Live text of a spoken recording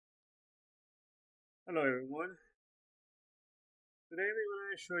Hello everyone. Today we're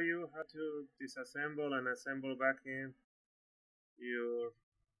going to show you how to disassemble and assemble back in your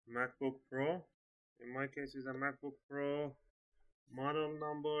MacBook Pro. In my case it's a MacBook Pro model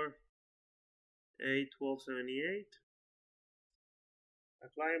number A1278. A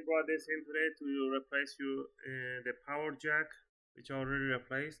client brought this in today to replace the power jack, which I already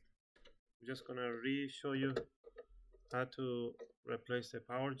replaced. I'm just going to show you how to replace the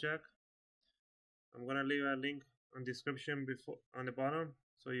power jack. I'm going to leave a link on description on the bottom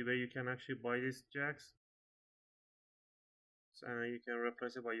so where you can actually buy these jacks. And you can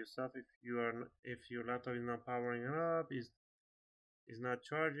replace it by yourself if your laptop is not powering up, is not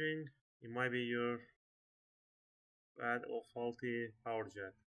charging. It might be your bad or faulty power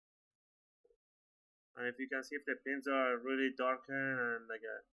jack. And if you can see, if the pins are really darkened and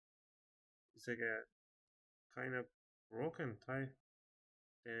it's like a kind of broken type,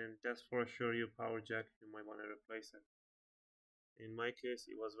 then that's for sure your power jack. You might want to replace it. In my case,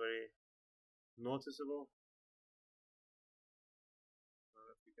 it was very noticeable. I don't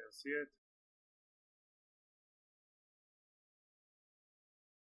know if you can see it.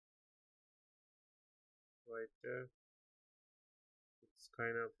 Right there. It's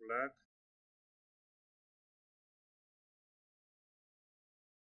kind of black.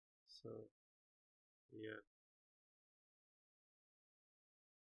 So, yeah.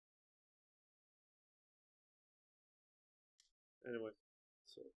 Anyway,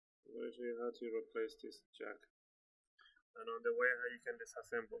 so I'm going to show you how to replace this jack. And on the way, how you can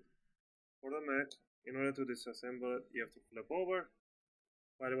disassemble. For the Mac, in order to disassemble it, you have to flip over.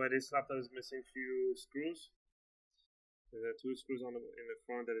 By the way, this laptop is missing few screws. There are two screws in the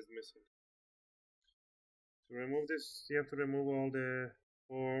front that is missing. To remove this, you have to remove all the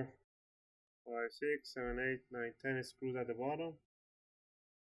 4, 5, 6, 7, 8, 9, 10 screws at the bottom.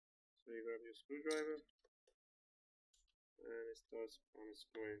 So you grab your screwdriver and it starts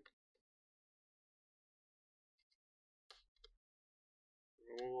unscrewing.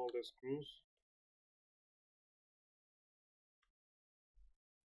 Remove all the screws.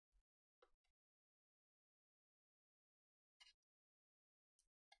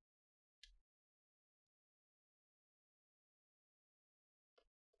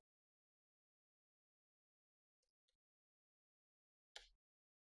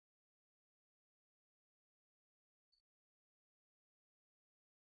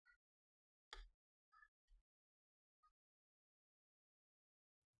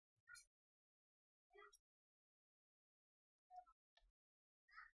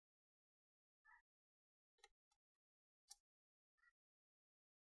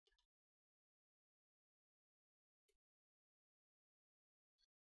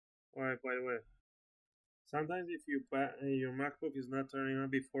 Alright, by the way, sometimes if your MacBook is not turning on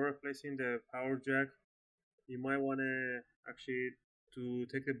before replacing the power jack, you might want to actually to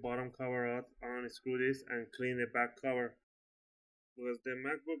take the bottom cover out, unscrew this, and clean the back cover, because the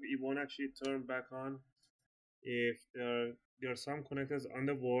MacBook, it won't actually turn back on if there are some connectors on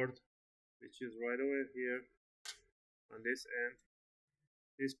the board, which is right over here on this end.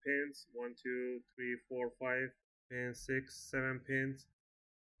 These pins, 1, 2, 3, 4, 5 pins, 6, 7 pins,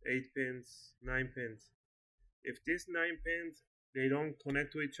 8 pins, 9 pins. If these 9 pins, they don't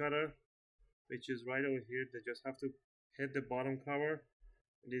connect to each other, which is right over here, they just have to hit the bottom cover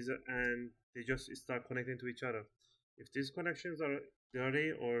and they just start connecting to each other. If these connections are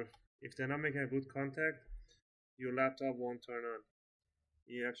dirty or if they're not making a good contact, your laptop won't turn on.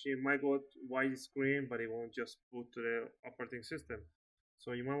 It actually might go white screen, but it won't just boot to the operating system.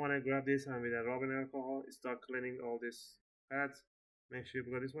 So you might want to grab this and with a rubbing alcohol start cleaning all these pads. Make sure,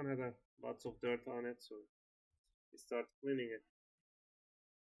 because this one has lots of dirt on it, so start cleaning it.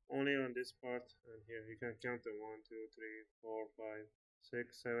 Only on this part, and here you can count them 1, 2, 3, 4, 5,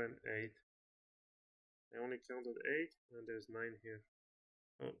 6, 7, 8. I only counted 8, and there's 9 here.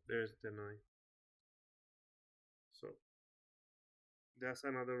 Oh, there's the 9. So that's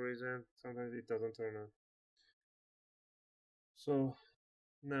another reason sometimes it doesn't turn on. So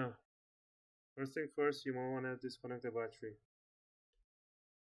now, first thing first, you might want to disconnect the battery.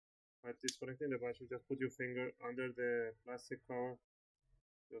 By disconnecting the battery, just put your finger under the plastic cover,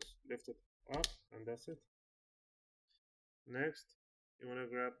 just lift it up, and that's it. Next, you want to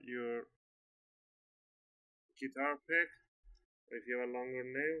grab your guitar pick, or if you have a longer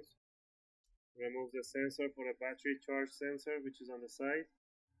nails, remove the sensor for the battery charge sensor, which is on the side.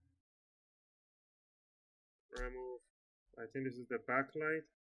 Remove, I think this is the backlight.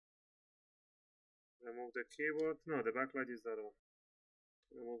 Remove the keyboard. No, the backlight is that one.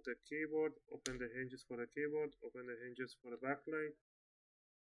 Remove the keyboard, open the hinges for the keyboard, open the hinges for the backlight.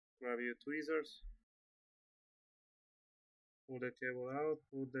 Grab your tweezers pull the cable out,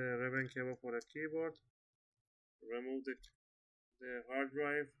 pull the ribbon cable for the keyboard, remove the hard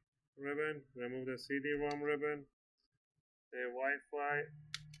drive ribbon, remove the CD-ROM ribbon, the Wi-Fi,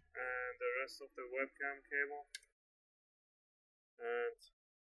 and the rest of the webcam cable. And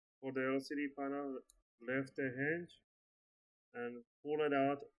for the LCD panel, lift the hinge and pull it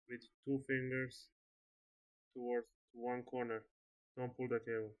out with 2 fingers towards one corner. Don't pull the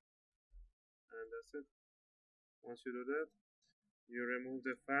cable. And that's it. Once you do that, you remove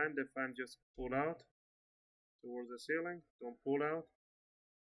the fan. The fan just pull out towards the ceiling. Don't pull out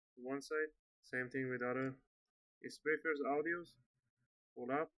to one side. Same thing with other speakers, audios. Pull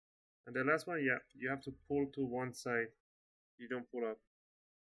up. And the last one, yeah, you have to pull to one side. You don't pull up.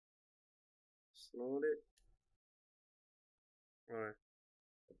 Slowly. Alright.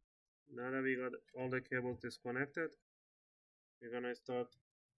 Now that we got all the cables disconnected, we're gonna start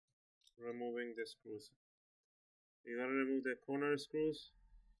removing the screws. You gotta remove the corner screws.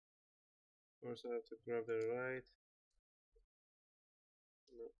 First I have to grab the right.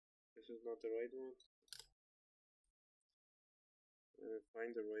 No, this is not the right one.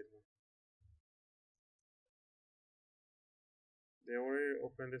 Find the right one. They already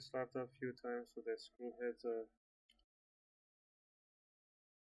opened this laptop a few times, so the screw heads are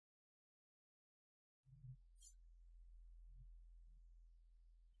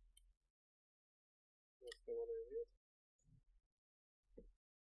that's the one I need.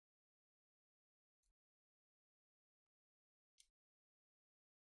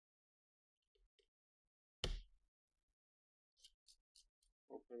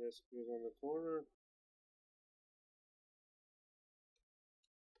 Open the screws on the corner.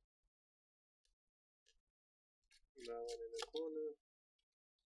 That one in the corner.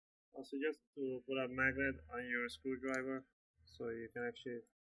 I suggest to put a magnet on your screwdriver so you can actually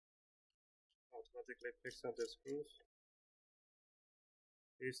automatically fix up the screws.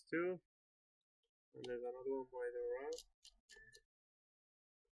 These two, and there's another one by the right.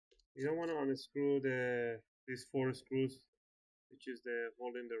 You don't want to unscrew these 4 screws, which is the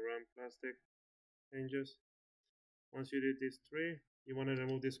holding the RAM plastic hinges. Once you do these 3, you want to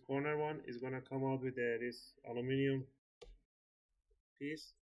remove this corner one. It's gonna come out with this aluminum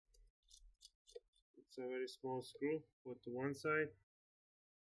piece. It's a very small screw. Put to one side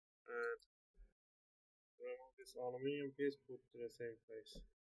and remove this aluminum piece. Put to the same place.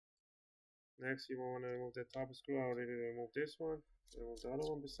 Next, you want to remove the top screw. I already removed this one. Remove the other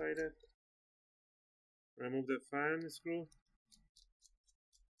one beside it. Remove the fan screw.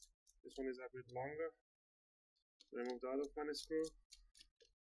 This one is a bit longer. Remove the other fan screw.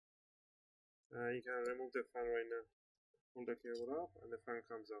 You can remove the fan right now. Pull the cable up and the fan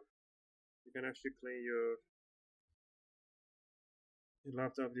comes out. You can actually clean your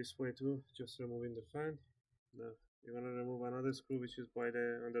laptop this way too, just removing the fan. Now you're gonna remove another screw which is by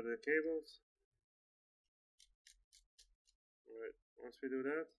the under the cables. Alright, once we do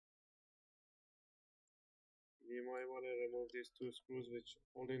that, you might want to remove these 2 screws which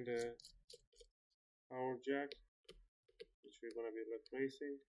holding the power jack, which we're gonna be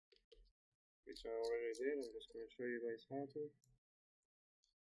replacing, which I already did. I'm just gonna show you guys how to.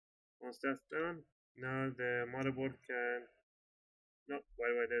 Once that's done, now the motherboard can, no, by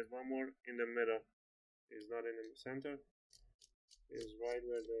the way, there's one more in the middle. It's not in the center. It's right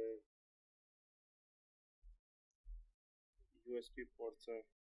where the USB ports are.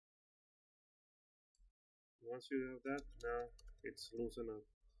 Once you have that, now it's loosened up.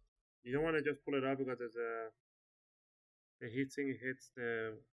 You don't want to just pull it out because there's the heatsink hits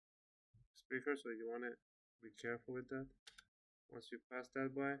the speaker, so you want to be careful with that. Once you pass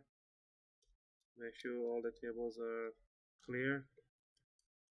that by, make sure all the cables are clear,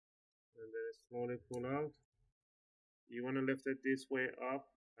 and then slowly pull out. You want to lift it this way up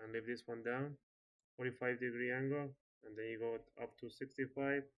and lift this one down, 45-degree angle, and then you go up to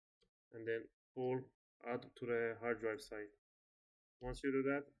 65, and then pull out to the hard drive side. Once you do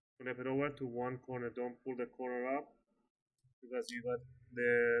that, flip it over to one corner. Don't pull the corner up because you got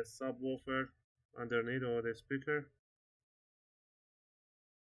the subwoofer underneath or the speaker.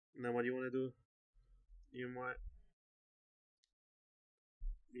 Now what you want to do, you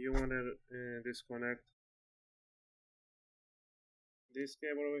want to disconnect this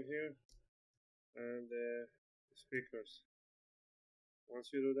cable over here and the speakers.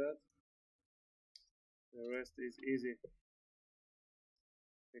 Once you do that, the rest is easy.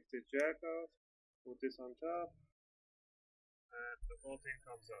 Take the jack out, put this on top, and the whole thing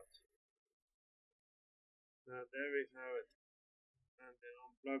comes out. Now there we have it. And then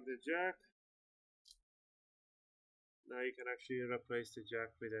unplug the jack. Now you can actually replace the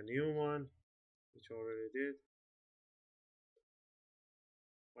jack with a new one, which I already did.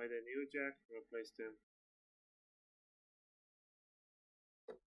 Buy the new jack, replace them.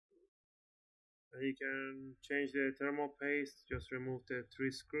 And you can change the thermal paste, just remove the 3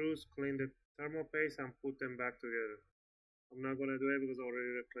 screws, clean the thermal paste and put them back together. I'm not gonna do it because I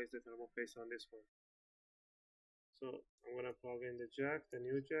already replaced the thermal paste on this one. So I'm gonna plug in the jack, the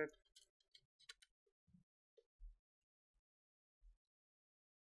new jack.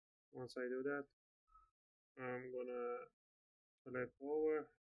 Once I do that, I'm gonna select power,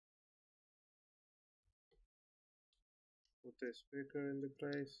 put the speaker in the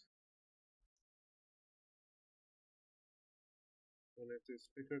place, connect the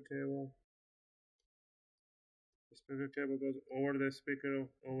speaker cable. The speaker cable goes over the speaker,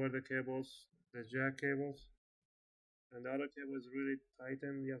 over the cables, the jack cables. And the other cable is really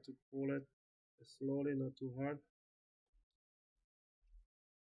tightened, you have to pull it slowly, not too hard.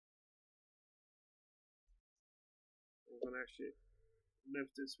 I'm gonna actually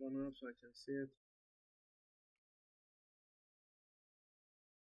lift this one up so I can see it.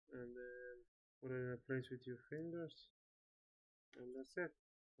 And then put it in place with your fingers. And that's it.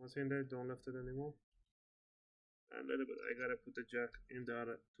 Once in there, don't lift it anymore. And a little bit, I gotta put the jack in the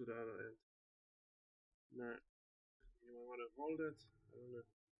other, to the other end. Now, you might wanna hold it. I don't know.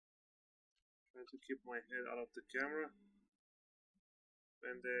 Trying to keep my head out of the camera.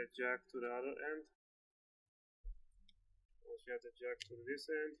 Bend the jack to the other end. Once you have the jack to this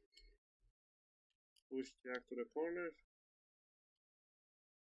end, push jack to the corner.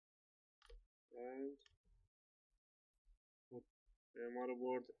 And put the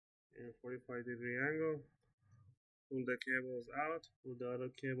motherboard in 45-degree angle. Pull the cables out, pull the other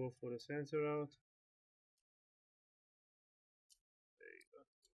cable for the sensor out. There you go.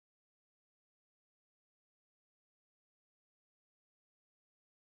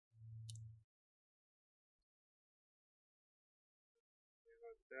 We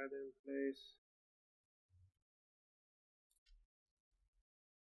got that in place.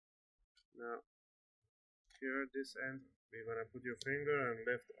 Now, here at this end, we're gonna put your finger and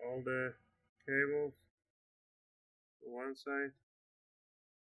lift all the cables to one side.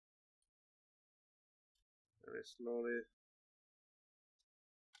 And I slowly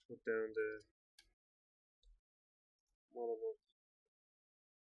put down the motherboard.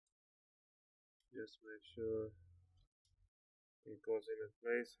 Just make sure it goes in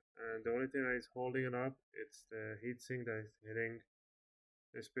place. And the only thing that is holding it up, it's the heatsink that is hitting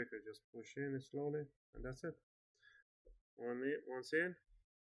the speaker. Just push in slowly, and that's it. Once in,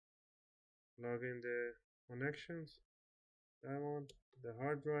 plug in the connections. That one, the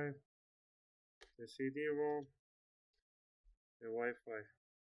hard drive, the CD-ROM, the Wi-Fi.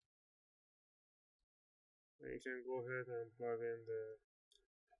 Then you can go ahead and plug in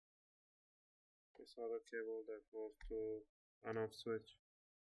this other cable that goes to on-off switch.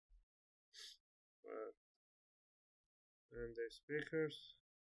 And the speakers,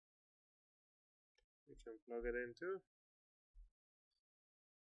 you can plug it in too.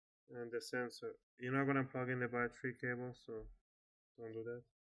 And the sensor, you're not gonna plug in the battery cable, so don't do that.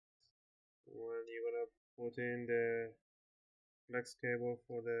 When you're gonna put in the flex cable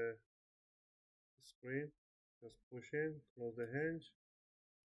for the screen, just push in, close the hinge.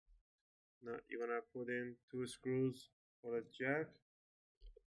 Now you're gonna put in 2 screws for the jack.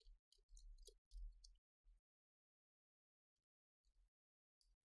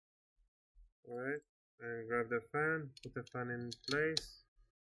 Alright, and grab the fan, put the fan in place,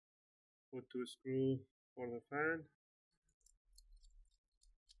 put 2 screws for the fan.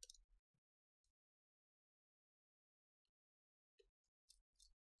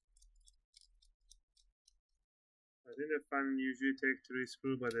 I think the fan usually takes 3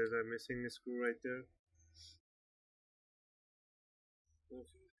 screws, but there's a missing screw right there.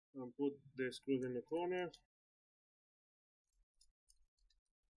 Okay, and put the screws in the corner.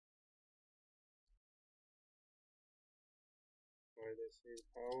 By the same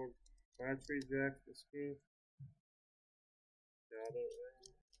power battery jack, the screw, the other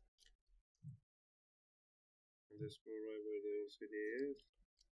end, and the screw right where the LCD is.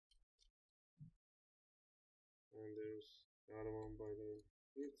 And there's the other one by the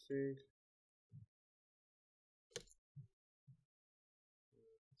heatsink.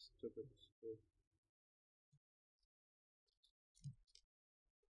 Stupid screw.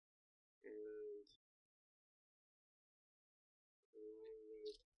 And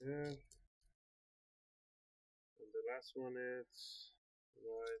right there. And the last one is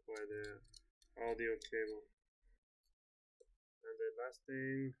right by the audio cable. And the last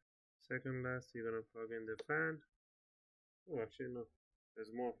thing, second last, you're gonna plug in the fan. Oh, actually no,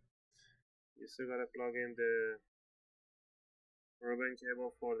 there's more. You still gotta plug in the Rubber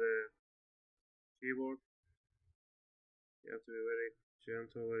cable for the keyboard. You have to be very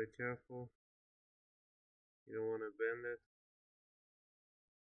gentle, very careful. You don't want to bend it.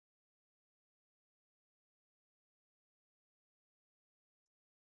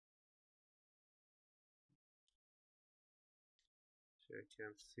 I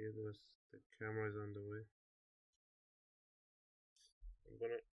can't see it because the camera is on the way. I'm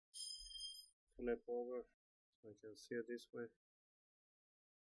gonna flip over so I can see it this way.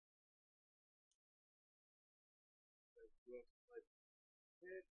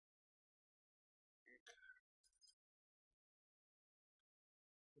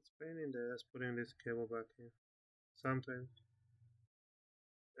 It's pain in the ass putting this cable back in. Sometimes.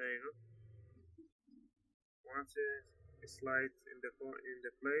 There you go. Once it slides in the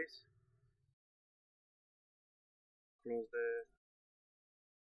place, close the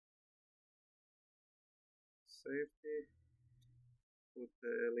safety, put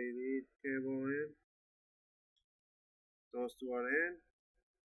the LED cable in, those two are in.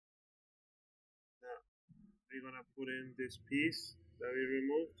 Now we're gonna put in this piece that we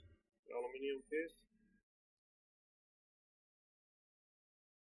removed, the aluminum piece.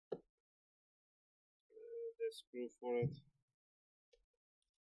 The screw for it.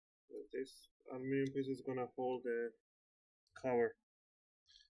 This aluminum piece is gonna hold the cover.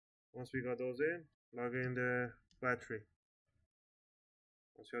 Once we got those in, plug in the battery.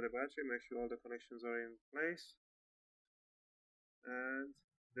 Once you have the battery, make sure all the connections are in place. And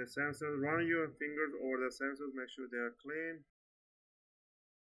the sensors, run your fingers over the sensors, make sure they are clean.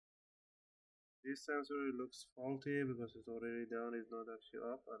 This sensor looks faulty because it's already down, it's not actually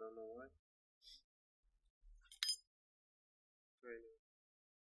up, I don't know why.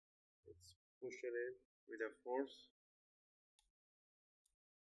 It's pushing in with a force.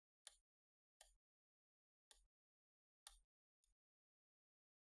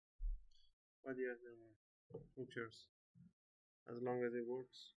 But yeah, who cares? As long as it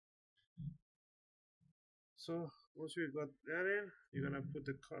works. So once you got that in, you're gonna put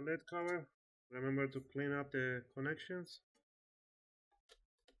the lid cover. Remember to clean up the connections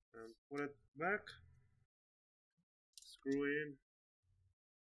and put it back. Screw in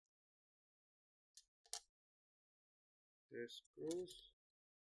the screws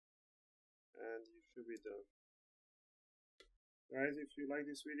and you should be done. Guys, if you like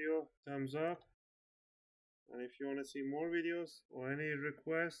this video, thumbs up. And if you want to see more videos or any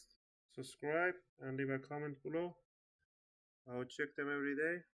requests, subscribe and leave a comment below. I'll check them every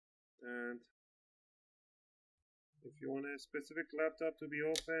day. And if you want a specific laptop to be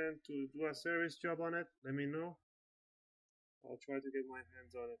open to do a service job on it, let me know. I'll try to get my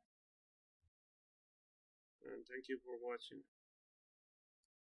hands on it. And thank you for watching.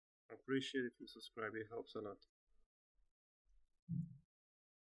 I appreciate if you subscribe, it helps a lot.